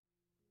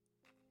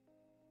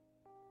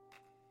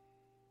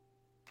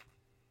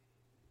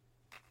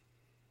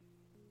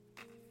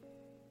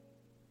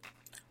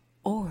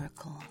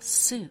Oracle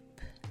Soup.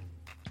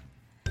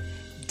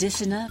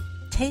 Dishing up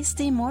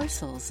tasty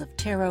morsels of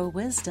tarot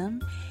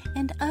wisdom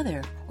and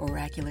other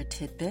oracular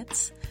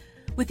tidbits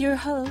with your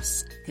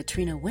hosts,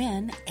 Katrina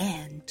Wynn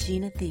and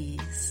Gina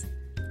Thies.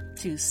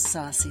 Two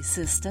saucy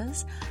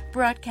sisters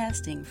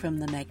broadcasting from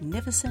the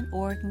magnificent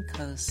Oregon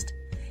coast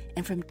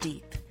and from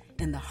deep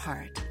in the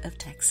heart of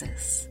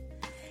Texas,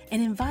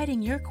 and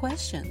inviting your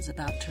questions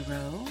about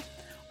tarot,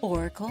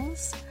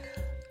 oracles,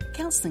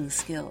 counseling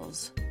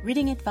skills,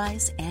 reading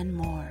advice, and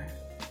more.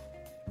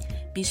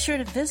 Be sure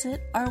to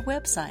visit our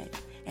website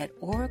at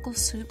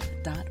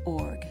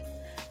oraclesoup.org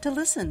to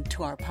listen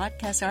to our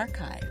podcast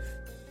archive.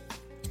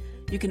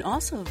 You can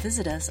also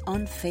visit us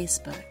on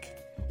Facebook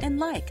and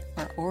like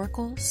our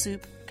Oracle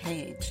Soup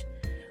page,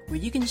 where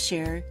you can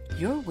share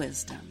your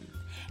wisdom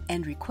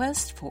and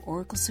request for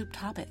Oracle Soup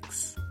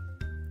topics.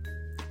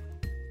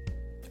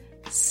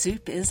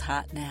 Soup is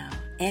hot now,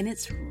 and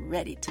it's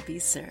ready to be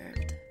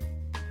served.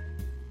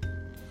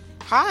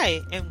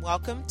 Hi, and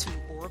welcome to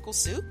Oracle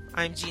Soup.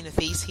 I'm Gina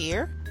Thies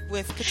here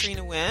with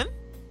Katrina Wynn.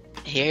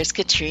 Here's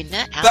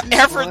Katrina. The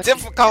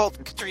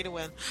ever-difficult Katrina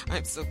Wynn.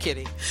 I'm so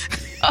kidding.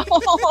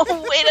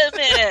 Oh, wait a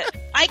minute.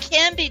 I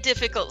can be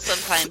difficult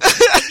sometimes.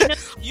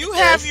 You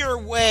have your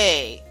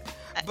way,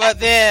 but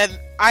then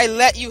I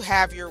let you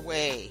have your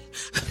way.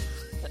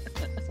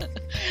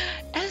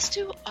 As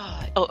do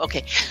I. Oh,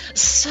 okay.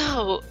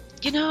 So,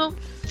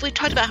 we've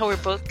talked about how we're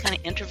both kind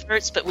of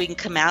introverts, but we can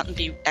come out and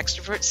be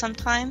extroverts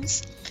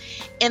sometimes.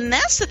 And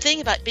that's the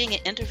thing about being an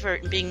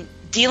introvert and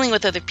dealing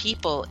with other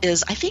people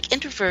is I think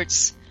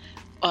introverts,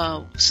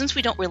 since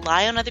we don't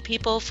rely on other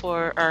people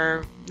for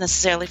our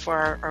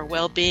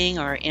well-being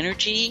or our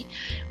energy,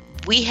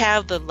 we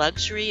have the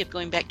luxury of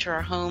going back to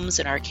our homes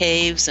and our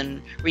caves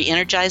and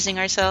re-energizing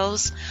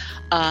ourselves.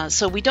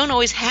 So we don't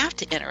always have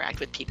to interact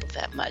with people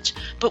that much.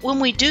 But when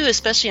we do,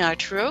 especially in our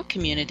tarot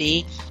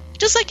community,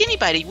 just like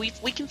anybody,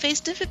 we can face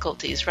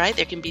difficulties, right?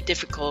 There can be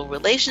difficult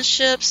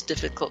relationships,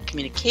 difficult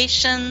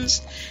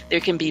communications. There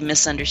can be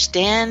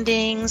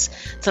misunderstandings.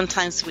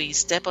 Sometimes we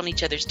step on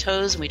each other's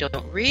toes and we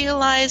don't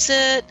realize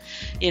it,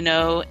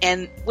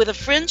 And with a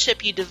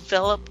friendship, you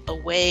develop a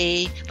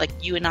way, like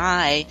you and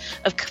I,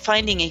 of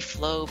finding a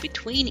flow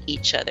between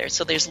each other.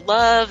 So there's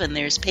love and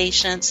there's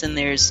patience and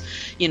there's,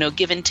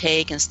 give and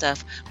take and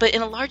stuff. But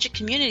in a larger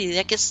community,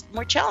 that gets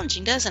more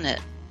challenging, doesn't it?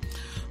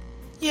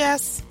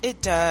 Yes,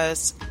 it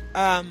does.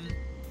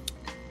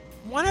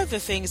 One of the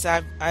things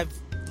I've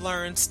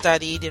learned,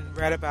 studied, and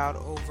read about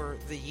over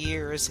the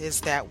years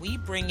is that we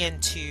bring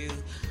into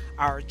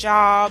our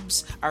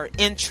jobs, our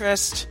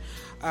interests,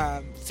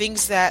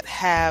 things that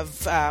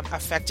have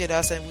affected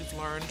us and we've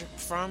learned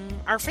from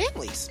our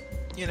families,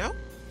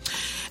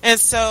 And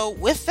so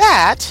with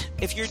that,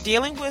 if you're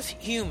dealing with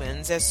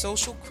humans as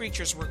social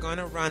creatures, we're going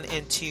to run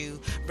into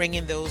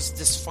bringing those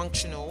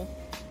dysfunctional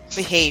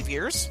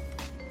behaviors.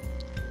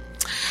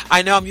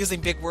 I know I'm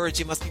using big words.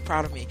 You must be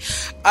proud of me.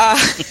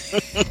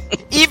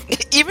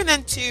 Even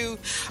into,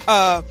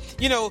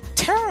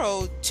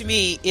 tarot to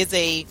me is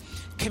a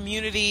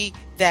community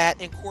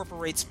that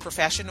incorporates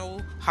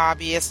professional,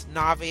 hobbyists,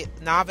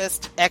 novice,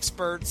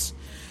 experts,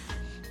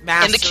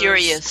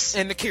 masters.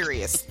 And the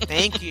curious.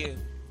 Thank you.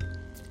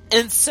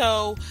 And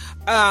so,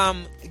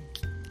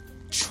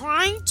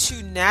 trying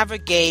to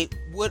navigate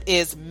what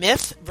is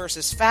myth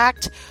versus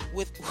fact,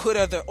 with what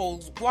are the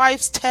old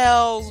wives'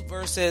 tales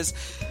versus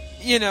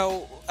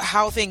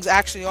how things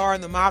actually are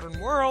in the modern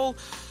world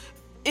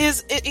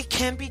it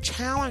can be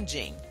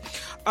challenging.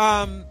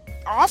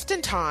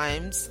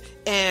 Oftentimes,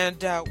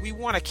 and we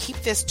want to keep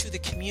this to the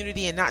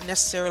community and not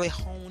necessarily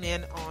hone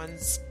in on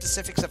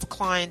specifics of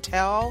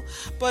clientele,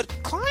 but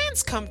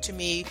clients come to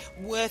me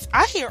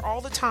I hear all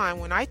the time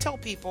when I tell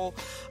people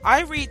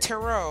I read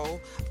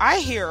tarot,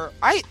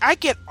 I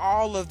get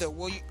all of the,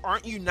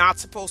 aren't you not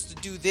supposed to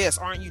do this?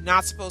 Aren't you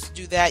not supposed to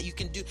do that?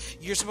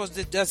 You're supposed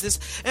to do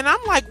this. And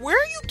I'm like, where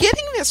are you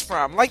getting this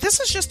from? Like,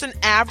 this is just an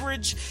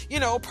average,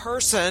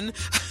 person.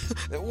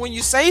 When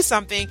you say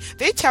something,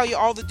 they tell you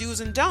all the do's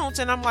and don'ts.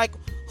 And I'm like,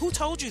 who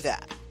told you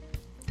that?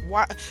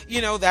 Why,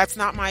 that's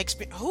not my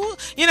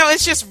experience.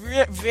 It's just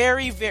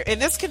very, very,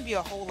 and this can be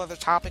a whole other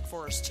topic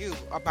for us too,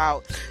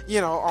 about,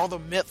 all the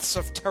myths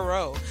of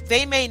tarot.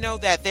 They may know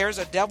that there's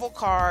a devil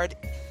card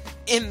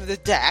in the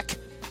deck,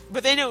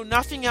 but they know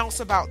nothing else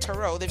about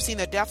tarot. They've seen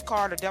a death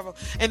card, a devil,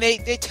 and they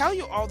tell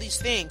you all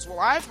these things. Well,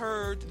 I've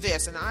heard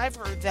this and I've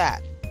heard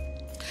that.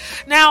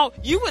 Now,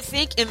 you would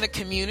think in the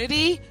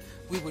community,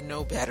 we would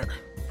know better.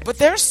 But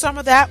there's some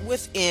of that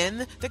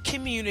within the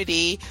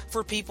community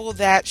for people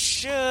that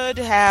should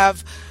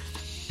have,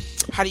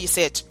 how do you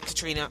say it,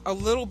 Katrina, a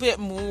little bit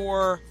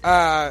more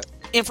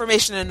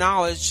information and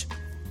knowledge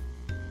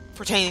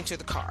pertaining to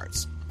the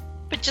cards.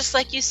 But just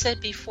like you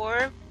said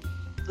before,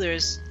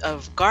 there's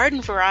a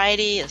garden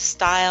variety of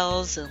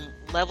styles and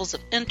levels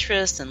of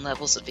interest and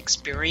levels of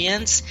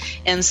experience.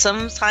 And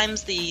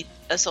sometimes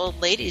us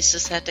old ladies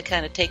just have to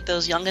kind of take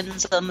those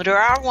youngins under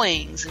our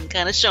wings and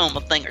kind of show them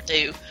a thing or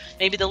two.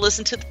 Maybe they'll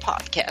listen to the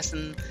podcast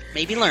and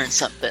maybe learn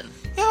something.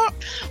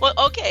 Well,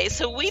 okay,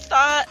 so we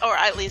thought, or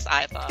at least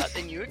I thought,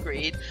 and you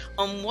agreed,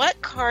 on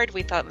what card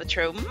we thought the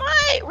tarot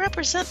might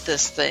represent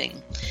this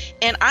thing.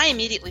 And I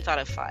immediately thought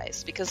of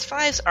fives, because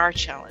fives are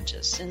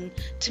challenges. And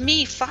to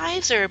me,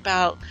 fives are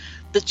about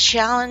the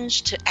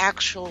challenge to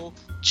actual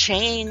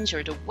change,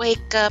 or to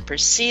wake up or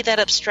see that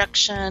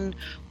obstruction,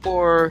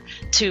 or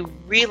to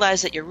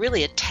realize that you're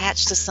really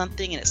attached to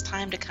something and it's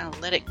time to kind of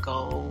let it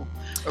go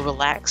or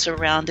relax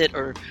around it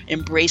or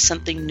embrace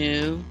something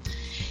new.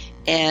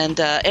 And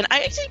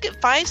I think of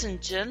fives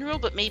in general,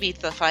 but maybe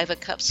the Five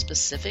of Cups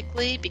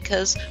specifically,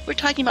 because we're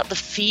talking about the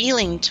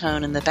feeling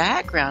tone in the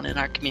background in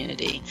our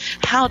community.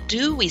 How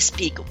do we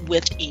speak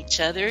with each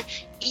other,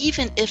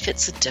 even if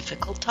it's a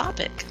difficult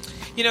topic?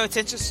 You know, it's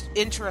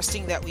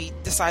interesting that we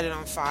decided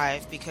on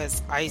five,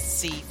 because I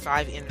see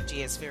five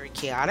energy as very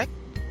chaotic.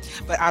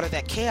 But out of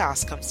that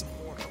chaos comes some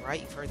order, right?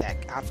 You've heard that,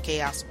 out of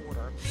chaos,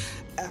 order.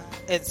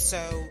 And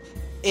so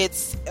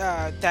it's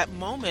that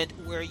moment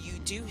where you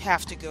do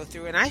have to go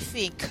through, and I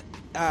think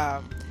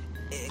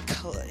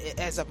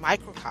as a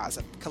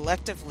microcosm,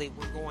 collectively,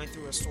 we're going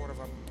through a sort of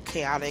a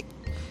chaotic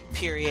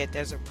period.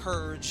 There's a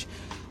purge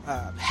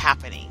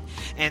happening.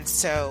 And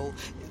so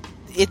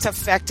it's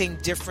affecting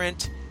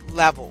different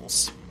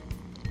levels.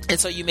 And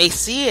so you may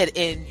see it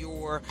in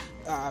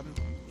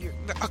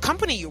a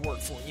company you work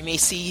for. You may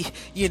see,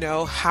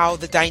 how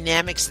the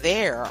dynamics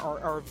there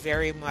are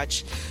very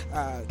much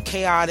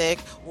chaotic,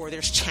 or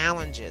there's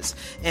challenges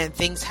and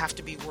things have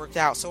to be worked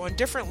out. So on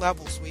different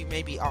levels, we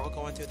may be all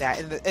going through that.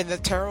 And the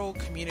tarot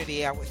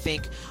community, I would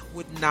think,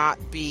 would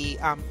not be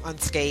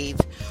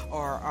unscathed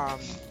or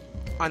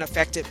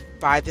unaffected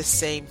by the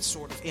same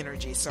sort of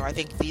energy. So I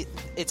think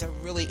it's a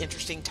really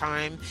interesting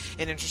time,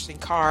 an interesting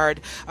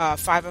card.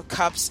 Five of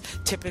Cups,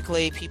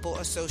 typically people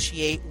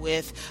associate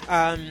with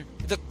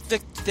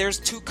there's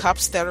two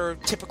cups that are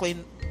typically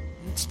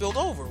spilled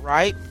over,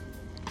 right?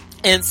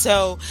 And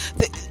so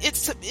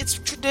it's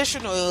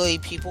traditionally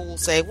people will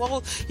say,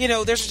 well,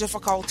 there's a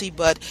difficulty,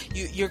 but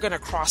you're going to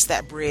cross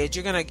that bridge.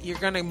 You're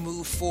going to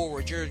move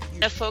forward. You're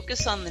going to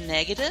focus on the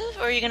negative,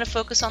 or you're going to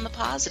focus on the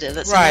positive.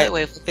 That's right. another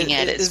way of looking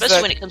at it,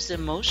 especially when it comes to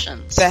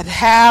emotions. That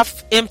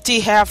half empty,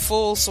 half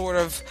full sort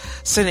of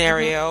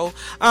scenario.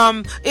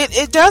 Mm-hmm.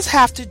 It does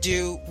have to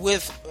do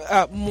with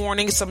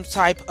mourning some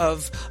type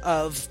of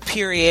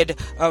period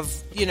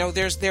of,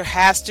 there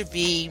has to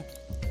be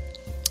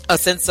a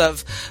sense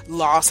of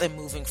loss and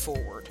moving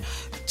forward,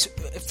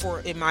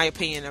 in my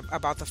opinion,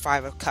 about the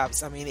Five of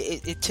Cups. I mean,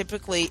 it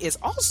typically is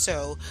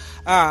also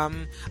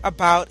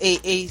about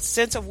a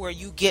sense of where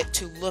you get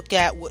to look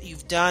at what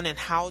you've done and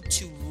how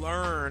to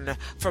learn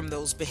from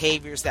those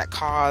behaviors that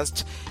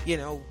caused,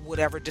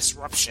 whatever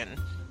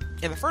disruption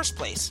in the first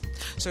place.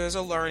 So there's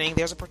a learning,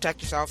 there's a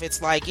protect yourself.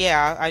 It's like,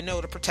 I know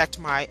to protect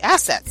my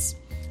assets,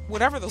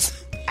 whatever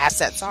those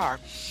assets are,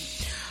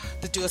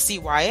 to do a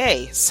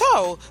CYA.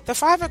 So the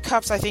Five of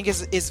Cups, I think,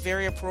 is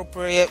very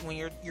appropriate when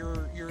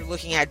you're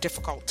looking at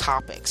difficult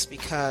topics,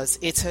 because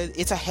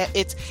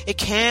it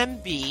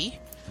can be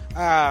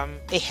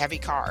a heavy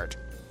card,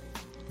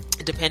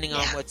 depending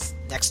on what's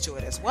next to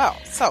it as well.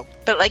 So,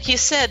 but like you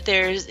said,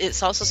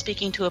 it's also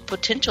speaking to a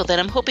potential that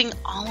I'm hoping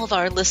all of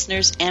our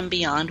listeners and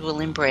beyond will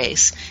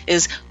embrace,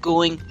 is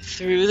going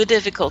through the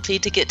difficulty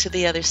to get to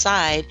the other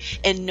side,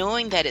 and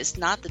knowing that it's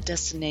not the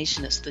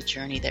destination, it's the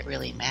journey that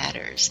really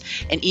matters.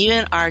 And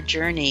even our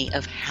journey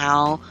of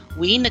how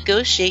we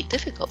negotiate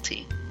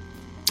difficulty.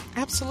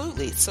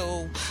 Absolutely.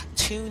 So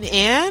tune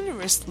in,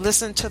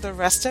 listen to the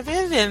rest of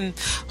it, and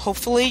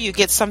hopefully you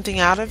get something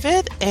out of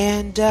it,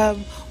 and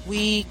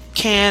we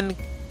can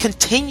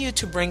continue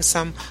to bring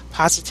some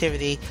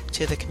positivity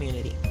to the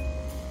community.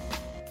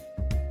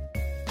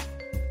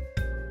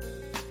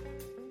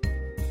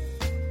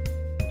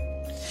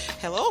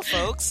 Hello,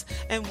 folks,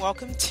 and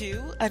welcome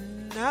to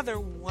another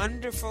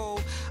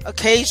wonderful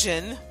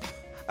occasion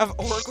of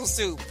Oracle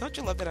Soup. Don't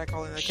you love that I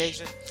call it an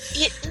occasion?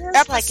 It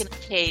is like an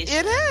occasion.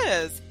 It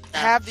is.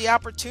 Have the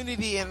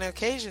opportunity and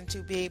occasion to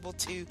be able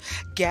to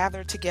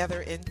gather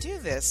together and do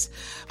this.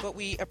 But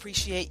we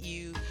appreciate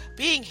you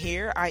being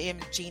here. I am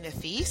Gina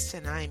Thies,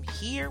 and I'm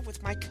here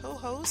with my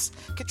co-host,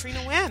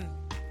 Katrina Wynn.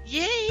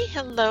 Yay!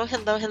 Hello,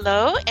 hello,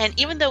 hello. And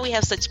even though we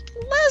have such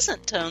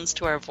pleasant tones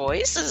to our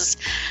voices,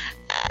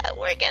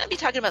 we're going to be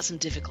talking about some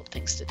difficult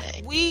things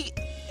today. We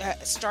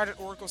started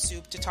Oracle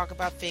Soup to talk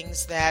about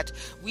things that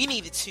we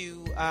needed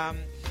to,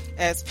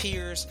 as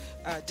peers,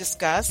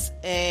 discuss,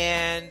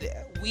 and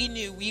we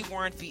knew we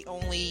weren't the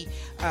only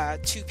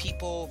two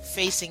people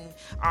facing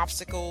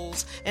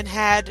obstacles and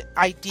had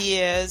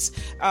ideas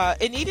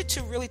and needed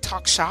to really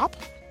talk shop.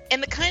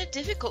 And the kind of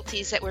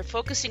difficulties that we're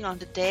focusing on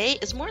today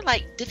is more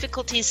like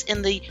difficulties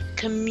in the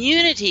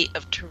community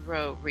of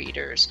tarot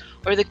readers,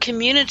 or the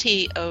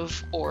community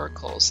of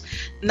oracles,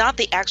 not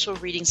the actual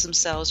readings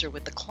themselves or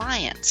with the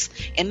clients.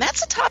 And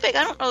that's a topic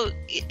I don't know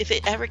if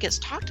it ever gets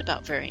talked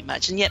about very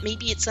much, and yet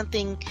maybe it's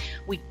something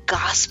we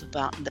gossip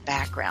about in the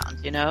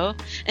background,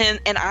 And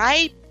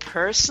I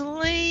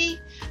personally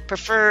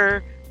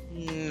prefer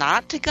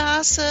not to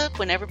gossip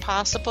whenever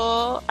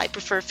possible. I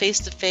prefer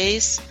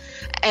face-to-face.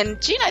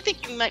 And Gina, I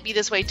think you might be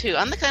this way too.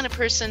 I'm the kind of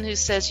person who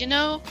says,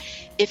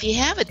 if you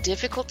have a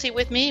difficulty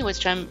with me,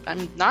 which I'm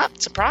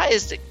not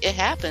surprised it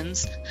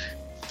happens,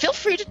 feel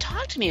free to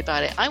talk to me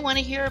about it. I want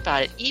to hear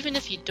about it, even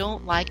if you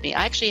don't like me.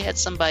 I actually had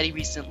somebody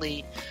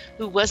recently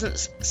who wasn't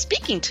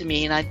speaking to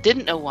me, and I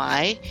didn't know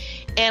why.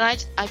 And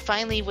I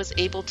finally was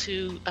able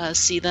to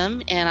see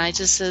them, and I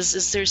just says,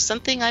 is there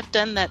something I've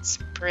done that's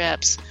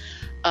perhaps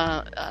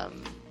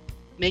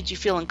made you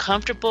feel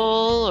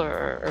uncomfortable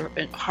or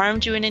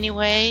harmed you in any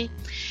way?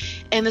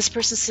 And this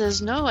person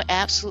says, no,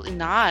 absolutely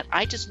not.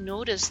 I just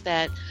noticed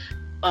that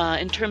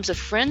in terms of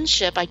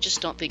friendship, I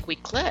just don't think we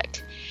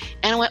click.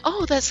 And I went,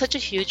 oh, that's such a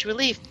huge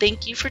relief.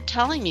 Thank you for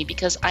telling me,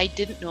 because I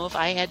didn't know if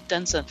I had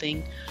done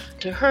something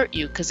to hurt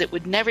you, because it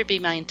would never be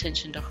my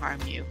intention to harm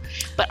you.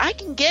 But I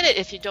can get it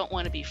if you don't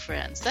want to be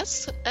friends.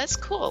 That's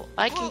cool.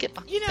 I can get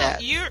behind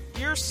that.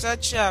 You're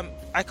such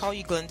I call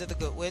you Glinda the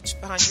Good Witch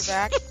behind your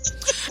back.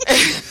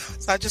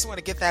 So I just want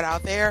to get that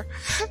out there.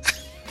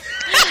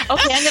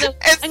 Okay,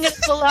 I'm gonna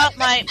pull out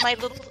my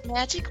little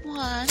magic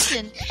wand,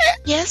 and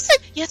yes,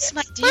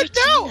 my dear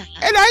Gina.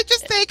 And I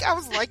just think, I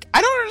was like,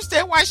 I don't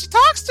understand why she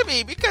talks to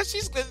me, because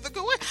she's Glinda the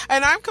Good Witch,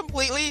 and I'm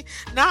completely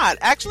not.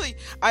 Actually,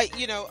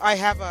 I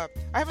have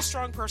a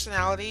strong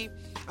personality.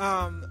 Which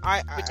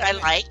I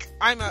like.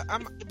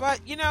 But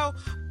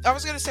I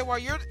was gonna say, while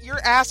you're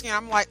asking,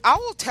 I'm like, I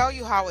will tell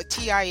you how a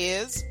TI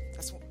is.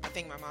 That's what I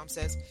think my mom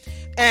says,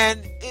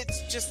 and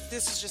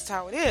this is just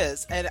how it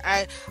is, and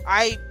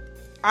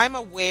I'm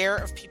aware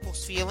of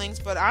people's feelings,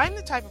 but I'm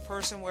the type of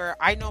person where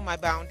I know my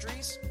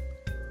boundaries,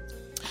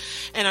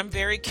 and I'm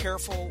very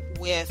careful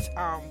with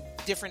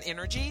different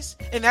energies,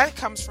 and that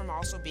comes from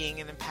also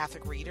being an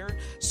empathic reader.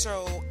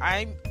 So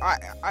I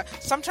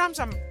sometimes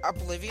I'm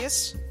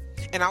oblivious,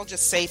 and I'll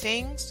just say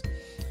things.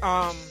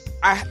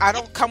 I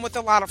don't come with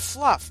a lot of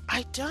fluff.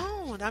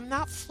 I'm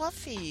not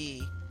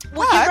fluffy.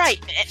 Well, you're right.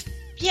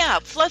 Yeah,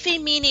 fluffy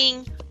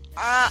meaning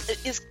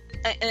is.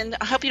 And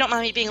I hope you don't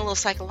mind me being a little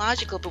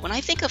psychological, but when I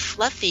think of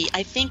fluffy,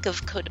 I think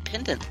of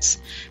codependence,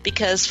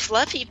 because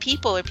fluffy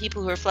people are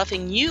people who are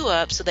fluffing you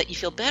up so that you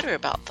feel better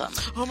about them.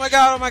 Oh my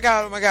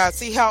God.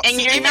 See how?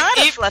 And you're not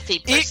a fluffy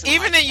person.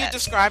 Even in you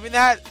describing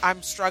that,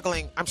 I'm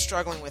struggling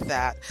with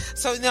that.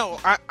 So no,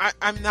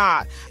 I'm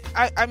not.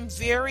 I'm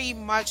very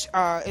much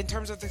in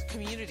terms of the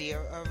community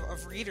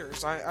of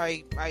readers.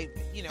 I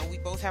we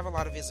both have a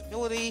lot of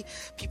visibility.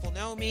 People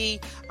know me.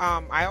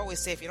 I always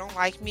say, if you don't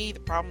like me, the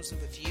problem's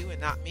with you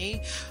and not me.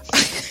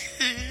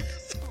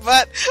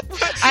 but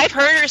I've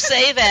heard her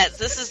say that.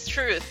 This is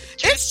truth.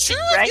 It's true.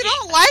 If you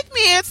don't like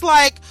me, it's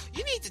like,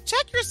 you need to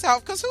check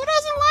yourself, because who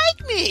doesn't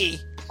like me?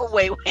 Oh,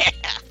 wait.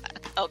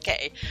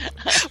 Okay.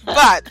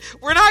 But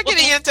we're not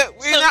getting into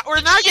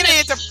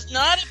It's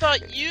not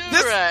about you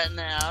right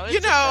now.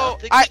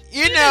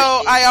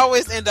 I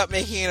always end up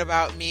making it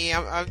about me.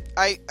 I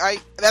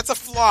that's a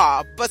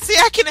flaw. But see,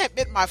 I can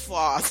admit my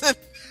flaws.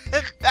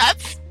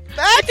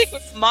 I think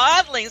we're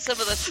modeling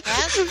some of the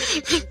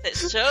fascinating things that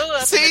show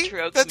up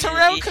in the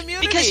Tarot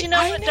community. Because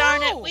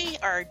darn it, we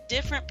are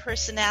different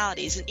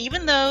personalities. And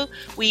even though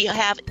we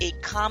have a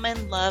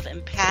common love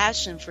and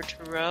passion for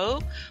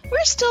Tarot,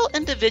 we're still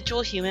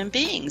individual human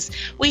beings.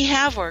 We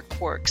have our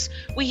quirks.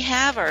 We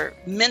have our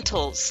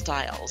mental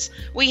styles.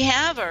 We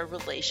have our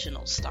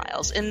relational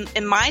styles. And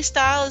my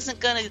style isn't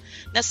going to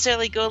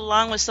necessarily go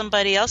along with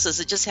somebody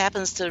else's. It just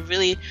happens to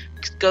really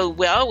go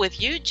well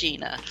with you,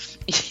 Gina.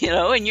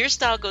 And your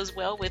style goes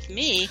well with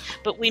me,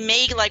 but we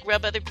may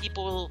rub other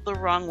people the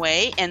wrong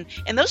way, and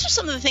those are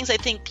some of the things I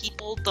think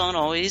people don't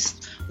always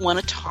want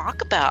to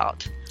talk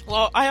about.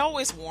 Well, I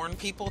always warn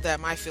people that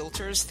my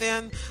filter is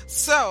thin,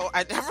 so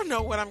I never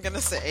know what I'm going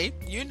to say.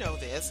 You know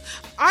this.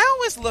 I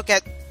always look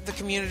at the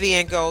community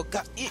and go,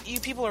 God, you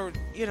people are,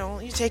 you're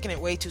taking it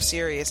way too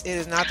serious. It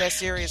is not that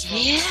serious,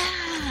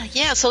 folks.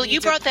 Yeah. So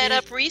you brought that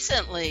up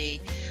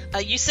recently.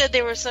 You said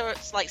there were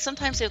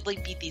sometimes there'd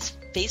be these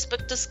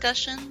Facebook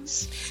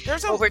discussions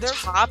over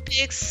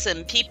topics,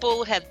 and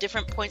people have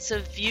different points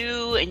of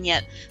view, and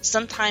yet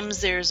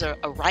sometimes there's a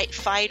right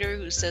fighter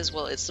who says,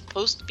 well, it's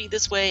supposed to be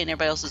this way and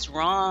everybody else is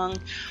wrong,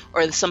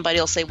 or somebody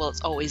will say, well,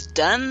 it's always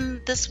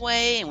done this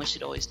way and we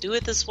should always do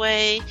it this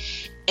way.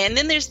 And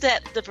then there's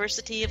that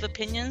diversity of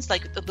opinions,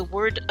 like the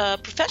word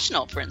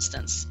professional, for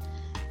instance.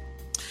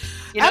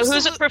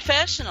 Who's a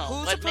professional?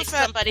 What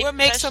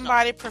makes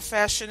somebody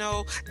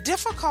professional?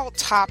 Difficult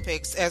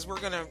topics, as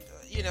we're going to,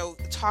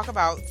 talk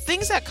about.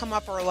 Things that come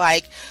up are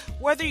like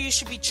whether you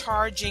should be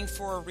charging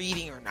for a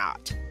reading or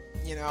not.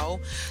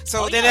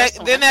 So then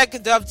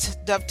that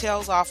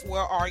dovetails off,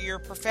 well, are you a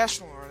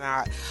professional or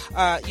not?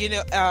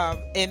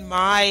 In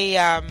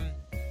my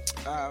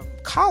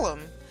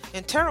column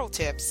in Tarot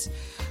Tips,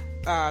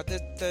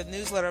 the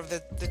newsletter of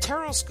the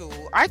Tarot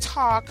School, I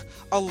talk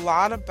a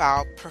lot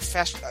about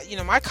professional.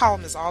 My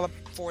column is all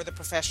for the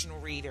professional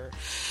reader,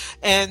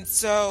 and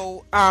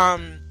so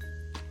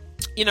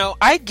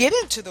I get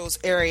into those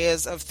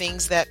areas of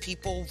things that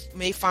people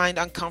may find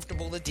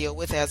uncomfortable to deal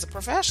with as a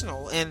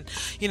professional. And,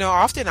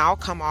 often I'll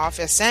come off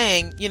as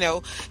saying,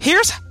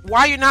 here's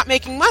why you're not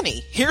making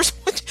money. If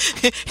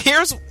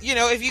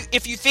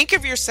you think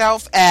of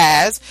yourself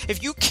as,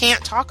 if you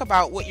can't talk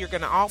about what you're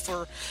going to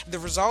offer, the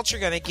results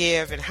you're going to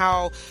give, and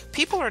how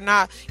people are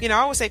not, I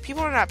always say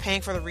people are not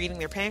paying for the reading,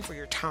 they're paying for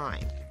your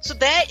time. So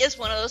that is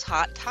one of those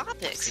hot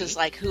topics. Is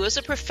like, who is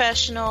a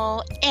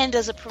professional, and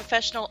does a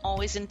professional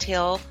always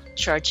entail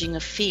charging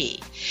a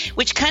fee?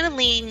 Which kind of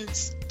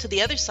leans to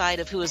the other side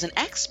of who is an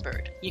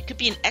expert. You could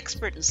be an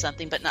expert in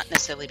something, but not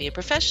necessarily be a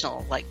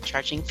professional, like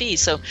charging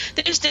fees. So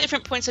there's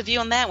different points of view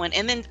on that one.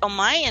 And then on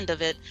my end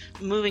of it,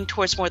 moving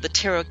towards more the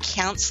tarot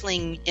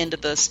counseling end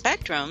of the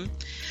spectrum,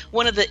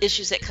 one of the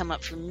issues that come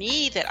up for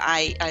me that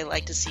I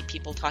like to see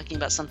people talking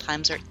about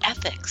sometimes are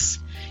ethics.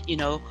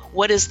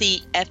 What is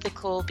the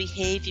ethical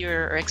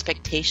behavior or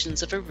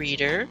expectations of a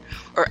reader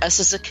or us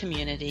as a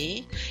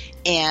community?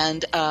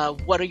 And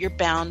what are your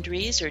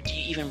boundaries, or do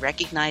you even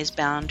recognize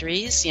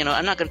boundaries?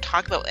 I'm not going to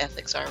talk about what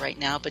ethics are right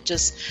now, but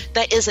just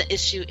that is an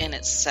issue in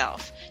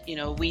itself.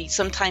 We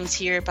sometimes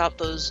hear about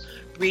those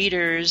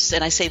readers,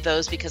 and I say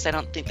those because I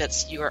don't think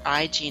that's you or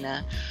I,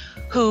 Gina,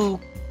 who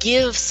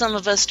give some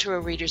of us to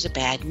our readers a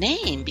bad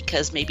name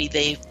because maybe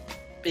they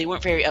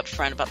weren't very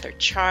upfront about their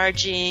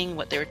charging,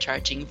 what they were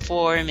charging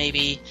for,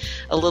 maybe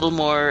a little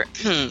more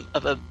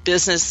of a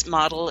business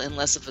model and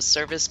less of a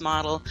service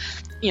model.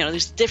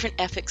 There's different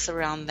ethics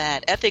around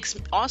that. Ethics,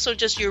 also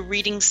just your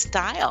reading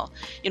style.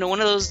 One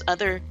of those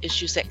other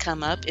issues that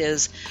come up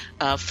is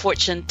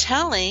fortune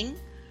telling,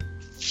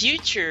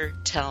 future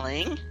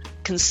telling,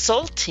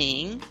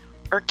 consulting,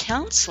 or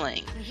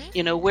counseling.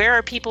 Mm-hmm. Where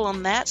are people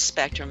on that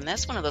spectrum?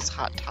 That's one of those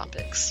hot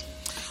topics.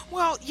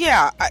 Well,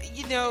 yeah,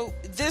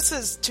 this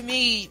is, to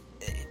me,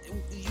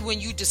 when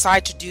you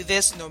decide to do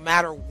this, no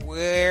matter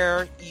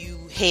where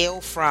you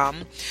hail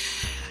from,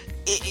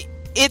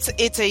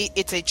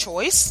 it's a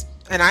choice.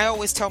 And I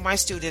always tell my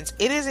students,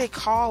 it is a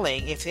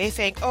calling. If they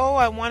think,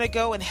 I want to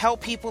go and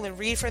help people and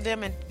read for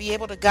them and be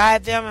able to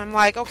guide them, I'm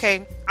like,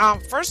 okay,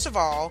 first of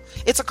all,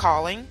 it's a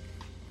calling,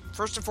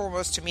 first and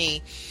foremost to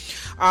me.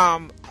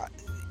 I'm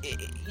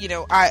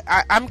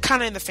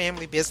kind of in the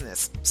family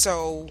business.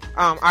 So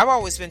I've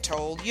always been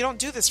told, you don't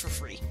do this for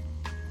free.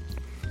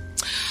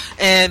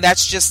 And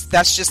that's just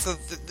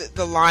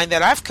the line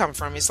that I've come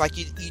from. It's like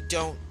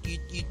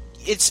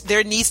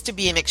there needs to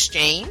be an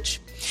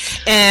exchange.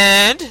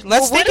 And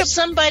what if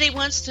somebody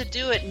wants to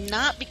do it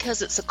not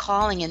because it's a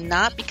calling and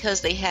not because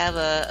they have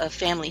a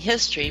family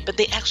history, but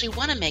they actually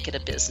want to make it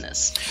a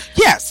business?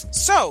 Yes.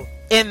 So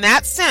in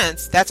that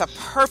sense, that's a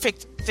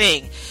perfect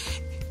thing.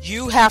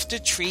 You have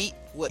to treat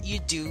what you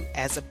do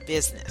as a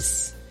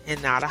business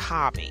and not a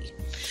hobby.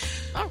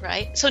 All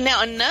right. So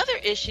now another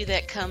issue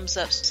that comes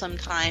up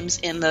sometimes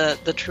in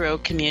the tarot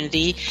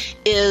community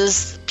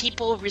is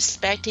people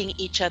respecting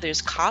each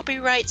other's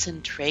copyrights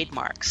and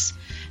trademarks.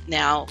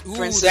 Now,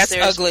 for instance,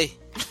 that's ugly.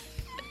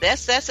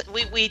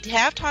 We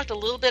have talked a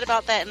little bit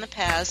about that in the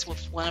past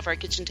with one of our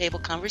kitchen table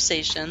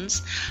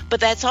conversations, but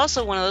that's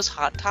also one of those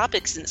hot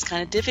topics, and it's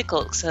kind of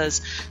difficult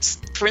because,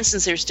 for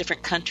instance, there's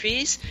different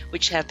countries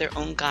which have their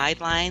own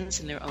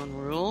guidelines and their own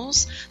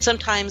rules.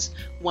 Sometimes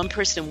one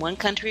person in one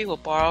country will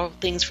borrow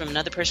things from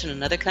another person in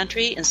another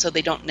country, and so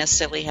they don't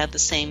necessarily have the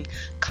same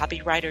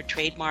copyright or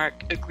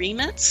trademark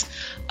agreements.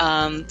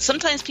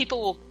 Sometimes people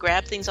will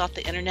grab things off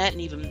the internet and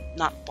even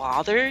not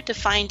bother to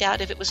find out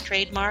if it was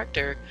trademarked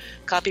or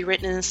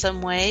copywritten in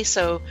some way.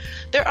 So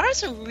there are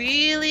some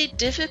really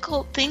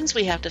difficult things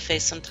we have to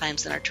face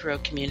sometimes in our tarot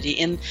community,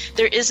 and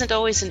there isn't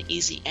always an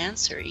easy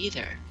answer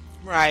either.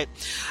 Right.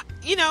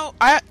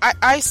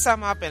 I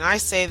sum up and I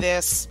say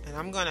this, and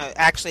I'm going to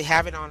actually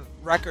have it on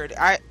record.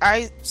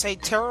 I say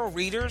tarot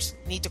readers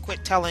need to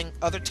quit telling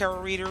other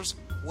tarot readers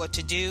what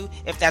to do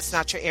if that's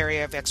not your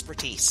area of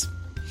expertise.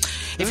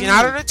 If you're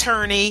not an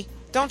attorney,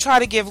 don't try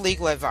to give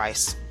legal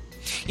advice.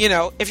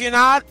 If you're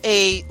not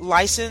a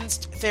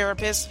licensed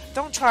therapist,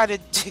 don't try to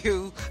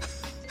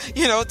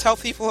tell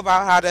people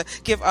about how to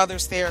give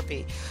others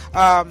therapy.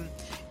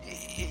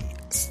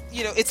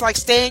 It's like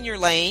stay in your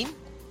lane.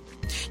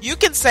 You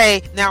can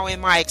say, now in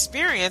my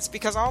experience,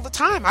 because all the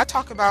time I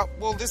talk about,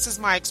 well, this is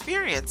my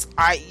experience.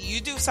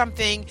 You do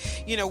something,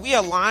 we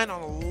align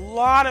on a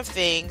lot of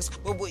things,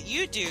 but what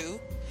you do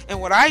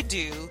and what I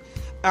do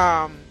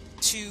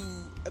to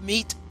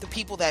meet the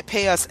people that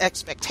pay us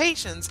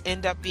expectations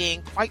end up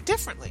being quite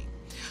differently.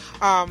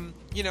 I'm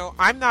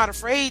not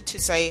afraid to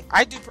say,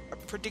 I do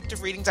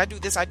predictive readings, I do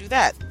this, I do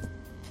that.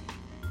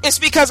 It's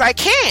because I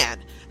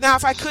can. Now,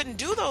 if I couldn't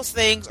do those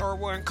things or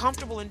were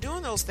uncomfortable in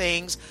doing those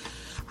things,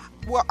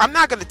 well, I'm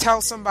not going to tell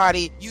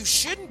somebody you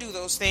shouldn't do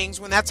those things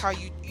when that's how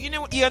you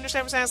understand what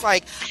I'm saying? It's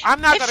like,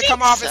 I'm not going to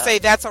come off and say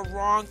that's a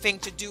wrong thing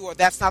to do or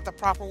that's not the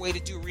proper way to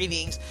do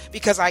readings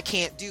because I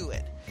can't do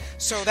it.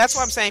 So that's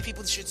why I'm saying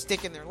people should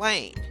stick in their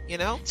lane,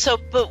 So,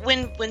 but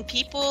when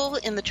people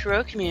in the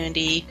tarot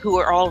community who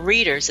are all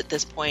readers at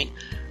this point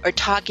are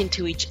talking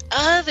to each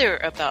other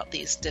about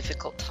these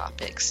difficult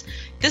topics.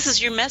 This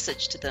is your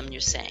message to them,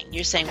 you're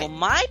saying, well,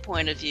 my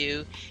point of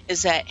view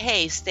is that,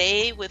 hey,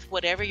 stay with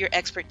whatever your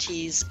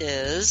expertise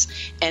is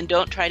and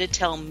don't try to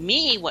tell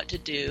me what to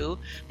do,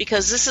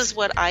 because this is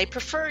what I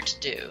prefer to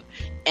do.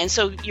 And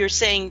so you're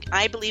saying,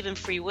 I believe in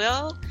free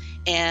will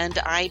and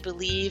I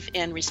believe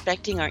in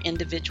respecting our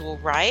individual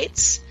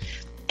rights.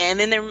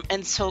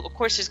 And so, of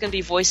course, there's going to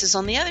be voices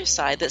on the other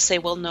side that say,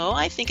 well, no,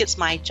 I think it's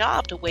my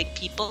job to wake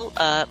people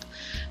up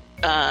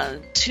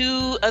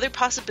to other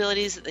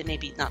possibilities that they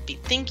maybe not be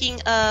thinking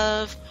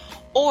of.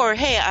 Or,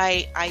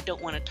 hey, I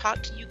don't want to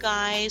talk to you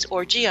guys.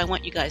 Or, gee, I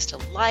want you guys to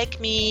like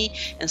me,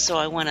 and so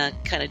I want to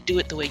kind of do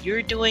it the way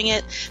you're doing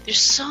it. There's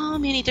so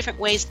many different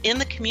ways in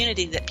the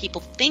community that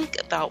people think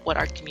about what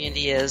our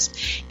community is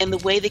and the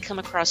way they come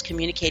across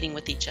communicating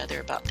with each other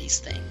about these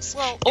things.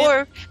 Well,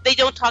 or they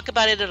don't talk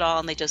about it at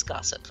all and they just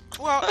gossip.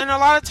 Well, and a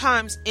lot of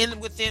times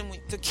within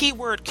the key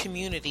word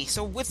community,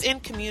 so within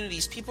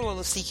communities, people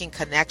are seeking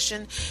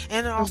connection,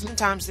 and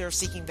oftentimes they're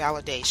seeking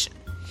validation.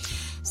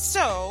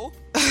 So,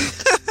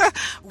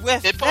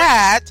 with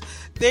that,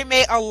 they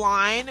may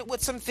align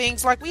with some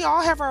things like we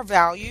all have our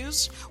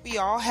values. We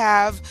all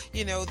have,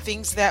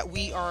 things that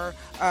we are,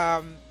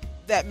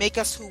 that make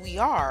us who we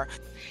are.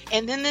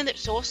 And then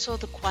there's also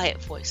the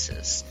quiet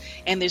voices.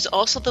 And there's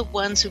also the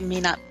ones who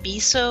may not be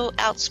so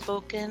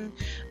outspoken,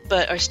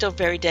 but are still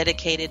very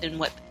dedicated in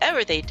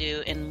whatever they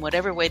do, in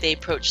whatever way they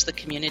approach the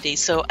community.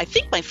 So I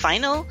think my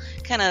final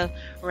kind of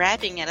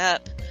wrapping it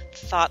up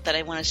thought that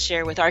I want to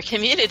share with our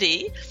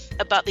community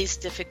about these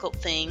difficult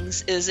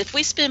things is if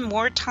we spend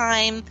more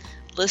time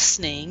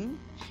listening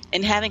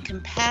and having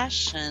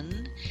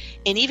compassion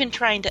and even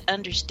trying to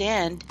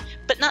understand,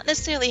 but not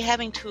necessarily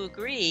having to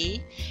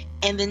agree,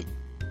 and then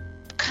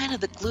kind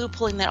of the glue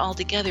pulling that all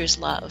together is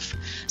love.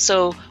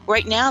 So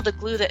right now the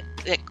glue that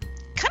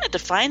kind of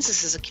defines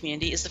us as a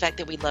community is the fact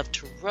that we love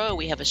to row.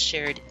 We have a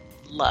shared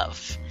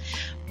love.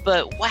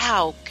 But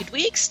wow, could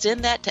we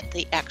extend that to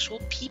the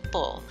actual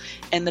people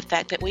and the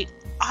fact that we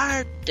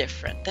are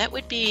different? That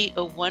would be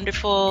a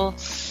wonderful,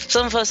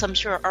 some of us I'm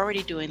sure are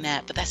already doing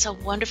that, but that's a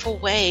wonderful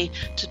way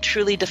to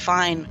truly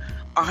define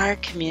our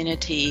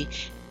community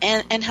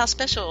and how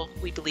special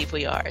we believe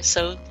we are.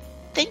 So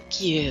thank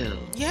you.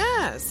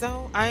 Yeah,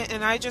 so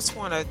I just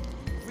want to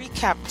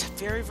recap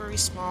very, very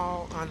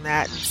small on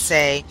that and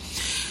say,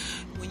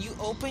 when you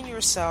open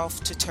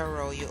yourself to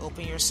tarot, you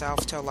open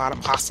yourself to a lot of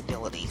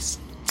possibilities.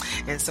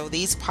 And so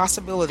these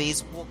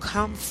possibilities will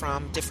come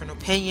from different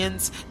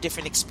opinions,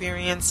 different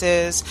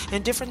experiences,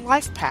 and different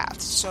life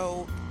paths.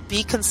 So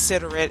be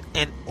considerate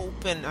and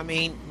open. I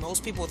mean,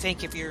 most people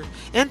think if you're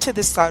into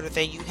this side of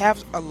thing, you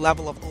have a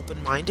level of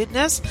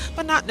open-mindedness,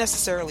 but not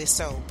necessarily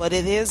so. But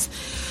it is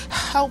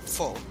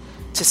helpful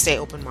to stay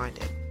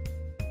open-minded.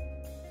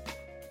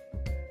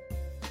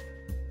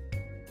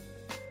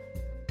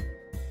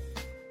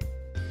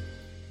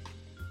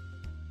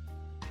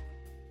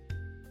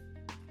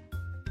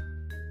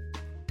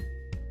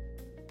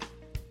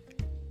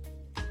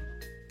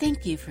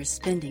 Thank you for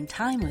spending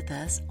time with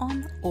us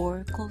on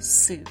Oracle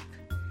Soup.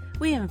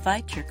 We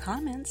invite your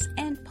comments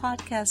and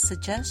podcast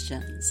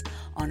suggestions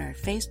on our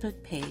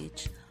Facebook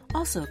page,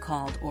 also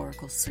called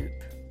Oracle Soup.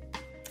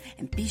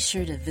 And be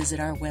sure to visit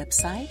our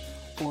website,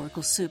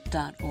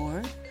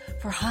 oraclesoup.org,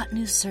 for hot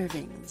new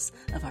servings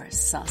of our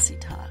saucy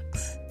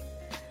talks.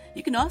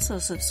 You can also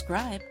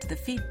subscribe to the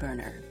Feed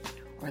Burner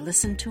or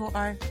listen to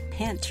our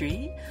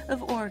pantry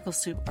of Oracle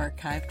Soup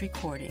archived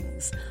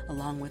recordings,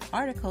 along with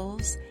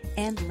articles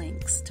and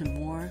links to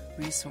more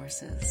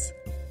resources.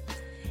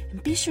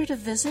 And be sure to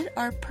visit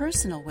our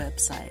personal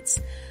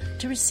websites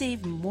to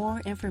receive more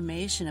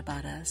information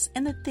about us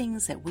and the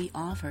things that we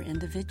offer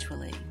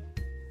individually.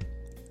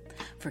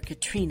 For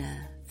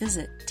Katrina,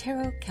 visit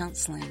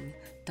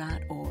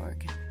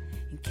tarotcounseling.org.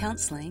 And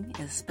counseling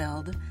is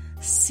spelled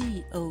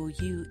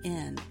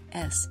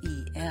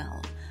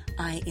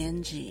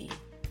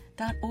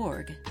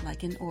COUNSELING.org,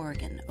 like in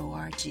Oregon,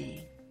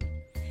 O-R-G.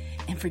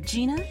 And for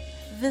Gina,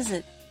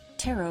 visit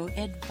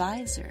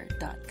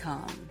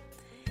tarotadvisor.com.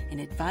 And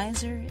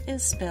advisor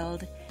is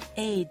spelled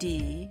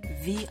ADVISOR.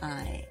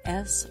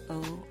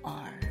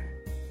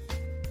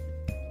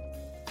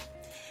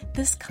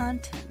 This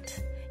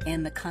content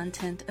and the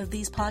content of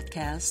these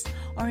podcasts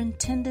are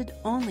intended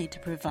only to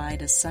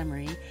provide a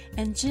summary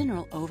and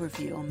general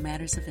overview on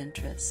matters of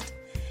interest.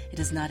 It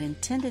is not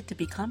intended to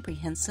be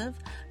comprehensive,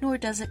 nor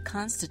does it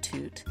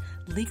constitute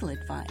legal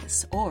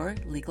advice or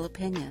legal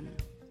opinion.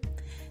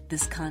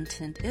 This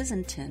content is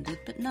intended,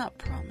 but not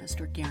promised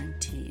or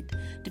guaranteed,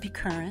 to be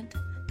current,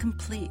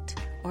 complete,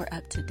 or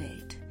up to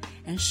date,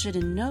 and should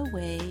in no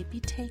way be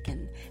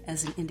taken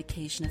as an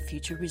indication of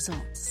future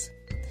results.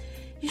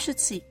 You should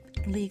seek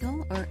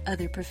legal or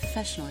other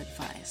professional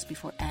advice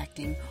before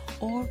acting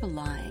or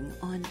relying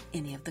on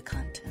any of the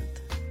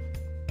content.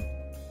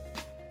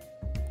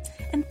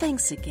 And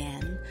thanks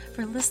again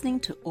for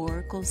listening to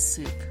Oracle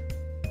Soup.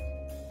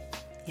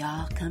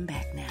 Y'all come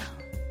back now.